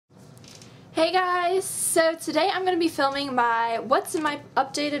Hey guys, so today I'm going to be filming my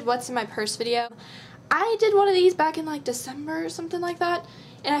updated what's in my purse video. I did one of these back in like December or something like that,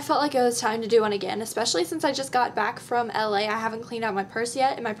 and I felt like it was time to do one again, especially since I just got back from LA. I haven't cleaned out my purse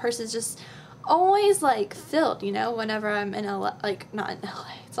yet, and my purse is just always like filled, you know, whenever I'm in LA, like not in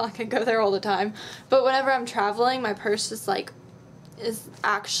LA, it's not gonna go there all the time, but whenever I'm traveling, my purse just like is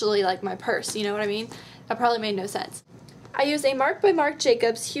actually like my purse, you know what I mean? That probably made no sense. I use a Marc by Marc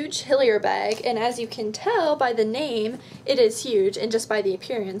Jacobs huge Hillier bag, and as you can tell by the name, it is huge, and just by the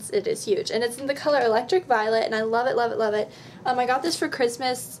appearance, it is huge. And it's in the color Electric Violet, and I love it, love it, love it. I got this for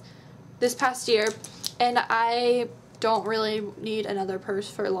Christmas this past year, and I don't really need another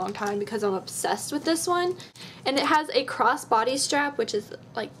purse for a long time because I'm obsessed with this one. And it has a crossbody strap, which is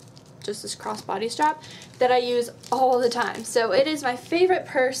like just this crossbody strap that I use all the time. So it is my favorite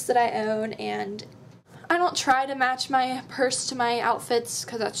purse that I own, and I don't try to match my purse to my outfits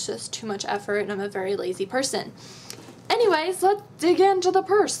because that's just too much effort and I'm a very lazy person. Anyways, let's dig into the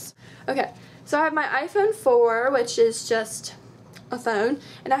purse. Okay, so I have my iPhone 4, which is just a phone,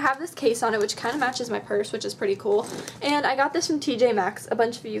 and I have this case on it which kind of matches my purse, which is pretty cool. And I got this from TJ Maxx. A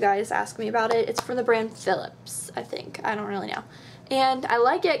bunch of you guys asked me about it. It's from the brand Philips, I think. I don't really know. And I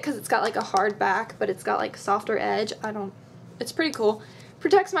like it because it's got like a hard back, but it's got like softer edge. It's pretty cool.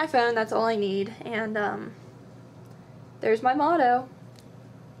 Protects my phone, that's all I need. And there's my motto.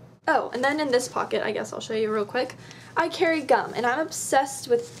 Oh, and then in this pocket, I guess I'll show you real quick, I carry gum, and I'm obsessed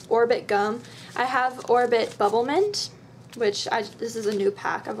with Orbit gum. I have Orbit Bubble Mint, which this is a new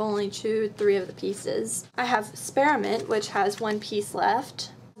pack. I've only chewed 3 of the pieces. I have Spearmint, which has 1 piece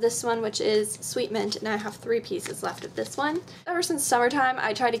left. This one, which is Sweet Mint, and I have 3 pieces left of this one. Ever since summertime,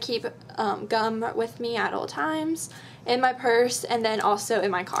 I try to keep gum with me at all times, in my purse, and then also in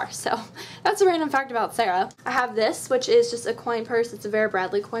my car. So that's a random fact about Sarah. I have this, which is just a coin purse. It's a Vera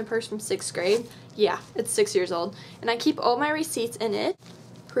Bradley coin purse from 6th grade. Yeah, it's 6 years old. And I keep all my receipts in it.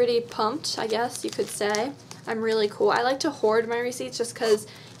 Pretty pumped, I guess you could say. I'm really cool. I like to hoard my receipts just because,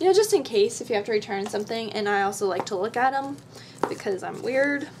 you know, just in case if you have to return something, and I also like to look at them because I'm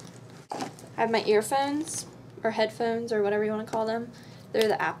weird. I have my earphones, or headphones, or whatever you want to call them. They're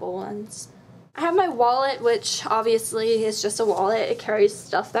the Apple ones. I have my wallet, which obviously is just a wallet. It carries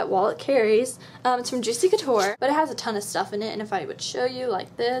stuff that wallet carries. It's from Juicy Couture, but it has a ton of stuff in it, and if I would show you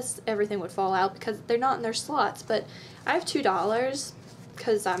like this, everything would fall out because they're not in their slots, but I have $2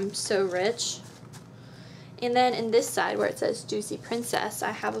 because I'm so rich. And then in this side where it says Juicy Princess,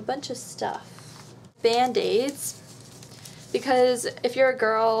 I have a bunch of stuff. Band-Aids, because if you're a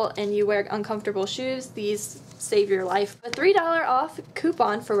girl and you wear uncomfortable shoes, these save your life. A $3 off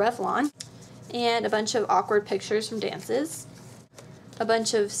coupon for Revlon, and a bunch of awkward pictures from dances. A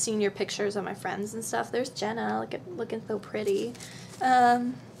bunch of senior pictures of my friends and stuff. There's Jenna, looking so pretty.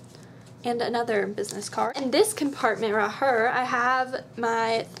 And another business card. In this compartment right here, I have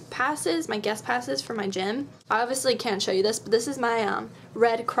my passes, my guest passes for my gym. I obviously can't show you this, but this is my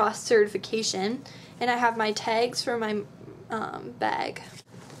Red Cross certification. And I have my tags for my bag.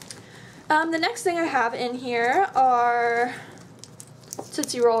 The next thing I have in here are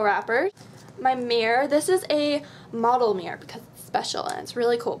Tootsie Roll wrappers. My mirror. This is a model mirror because it's special and it's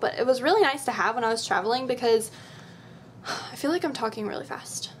really cool, but it was really nice to have when I was traveling because I feel like I'm talking really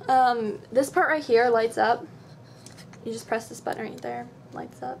fast. This part right here lights up. You just press this button right there,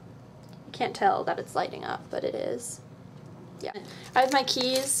 lights up. You can't tell that it's lighting up, but it is. Yeah. I have my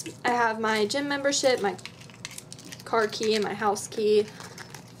keys. I have my gym membership, my car key, and my house key,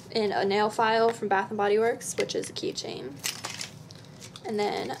 and a nail file from Bath & Body Works, which is a keychain. And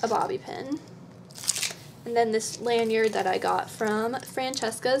then a bobby pin. And then this lanyard that I got from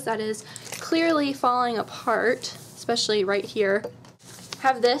Francesca's that is clearly falling apart, especially right here. I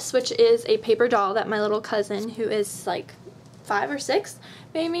have this, which is a paper doll that my little cousin, who is like 5 or 6,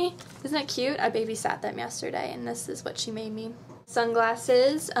 made me. Isn't it cute? I babysat them yesterday, and this is what she made me.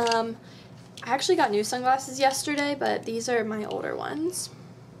 Sunglasses. I actually got new sunglasses yesterday, but these are my older ones.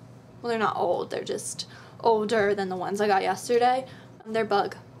 Well, they're not old, they're just older than the ones I got yesterday. They're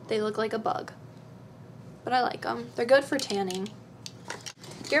bug. They look like a bug. But I like them. They're good for tanning.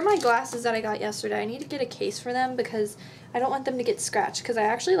 Here are my glasses that I got yesterday. I need to get a case for them because I don't want them to get scratched because I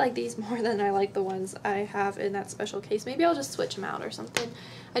actually like these more than I like the ones I have in that special case. Maybe I'll just switch them out or something.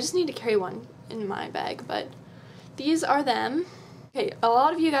 I just need to carry one in my bag, but these are them. Okay, a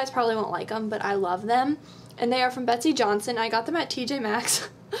lot of you guys probably won't like them, but I love them. And they are from Betsey Johnson. I got them at TJ Maxx.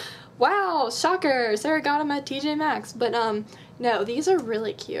 Wow, shocker! Sarah got them at TJ Maxx. But no, these are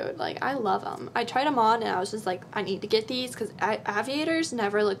really cute. Like, I love them. I tried them on and I was just like, I need to get these because aviators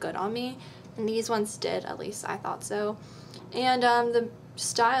never look good on me. And these ones did, at least I thought so. And the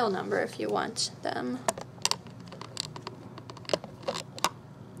style number if you want them.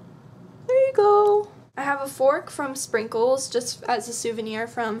 There you go. I have a fork from Sprinkles just as a souvenir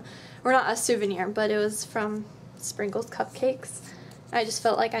from, or not a souvenir, but it was from Sprinkles Cupcakes. I just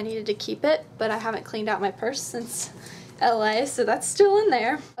felt like I needed to keep it, but I haven't cleaned out my purse since LA, so that's still in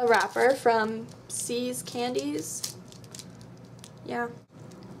there. A wrapper from C's Candies. Yeah.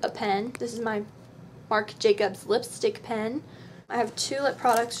 A pen. This is my Marc Jacobs lipstick pen. I have 2 lip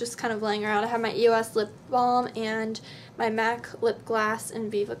products just kind of laying around. I have my EOS lip balm and my MAC lip gloss in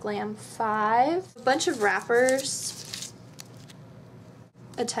Viva Glam 5. A bunch of wrappers.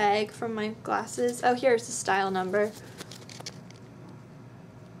 A tag from my glasses. Oh, here's the style number.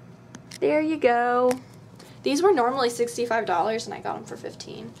 There you go. These were normally $65 and I got them for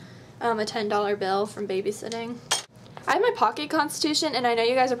 $15. A $10 bill from babysitting. I have my pocket constitution, and I know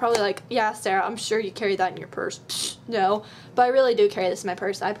you guys are probably like, yeah, Sarah, I'm sure you carry that in your purse. Psh, no, but I really do carry this in my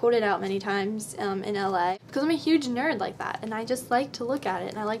purse. I pulled it out many times in LA because I'm a huge nerd like that, and I just like to look at it,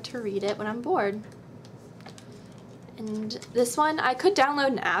 and I like to read it when I'm bored. And this one, I could download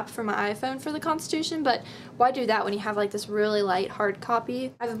an app for my iPhone for the Constitution, but why do that when you have like this really light hard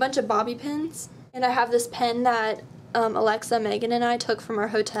copy? I have a bunch of bobby pins, and I have this pen that Alexa, Megan, and I took from our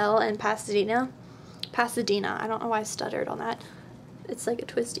hotel in Pasadena. I don't know why I stuttered on that. It's like a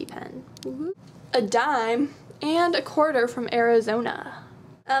twisty pen. A dime and a quarter from Arizona.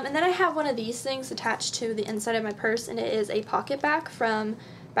 And then I have one of these things attached to the inside of my purse, and it is a pocket back from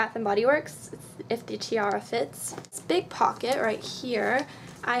Bath & Body Works, if the tiara fits. This big pocket right here,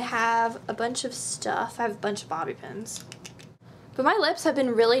 I have a bunch of stuff. I have a bunch of bobby pins. But my lips have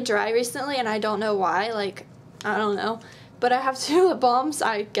been really dry recently, and I don't know why. Like, I don't know. But I have 2 lip balms.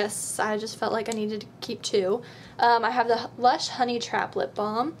 I guess I just felt like I needed to keep 2. I have the Lush Honey Trap Lip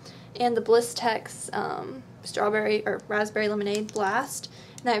Balm and the Blistex Strawberry or Raspberry Lemonade Blast.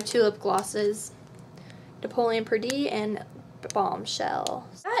 And I have 2 lip glosses, Napoleon Perdue and Bombshell.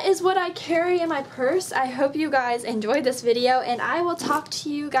 That is what I carry in my purse. I hope you guys enjoyed this video, and I will talk to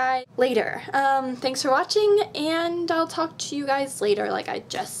you guys later. Thanks for watching, and I'll talk to you guys later like I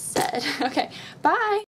just said. Okay, bye!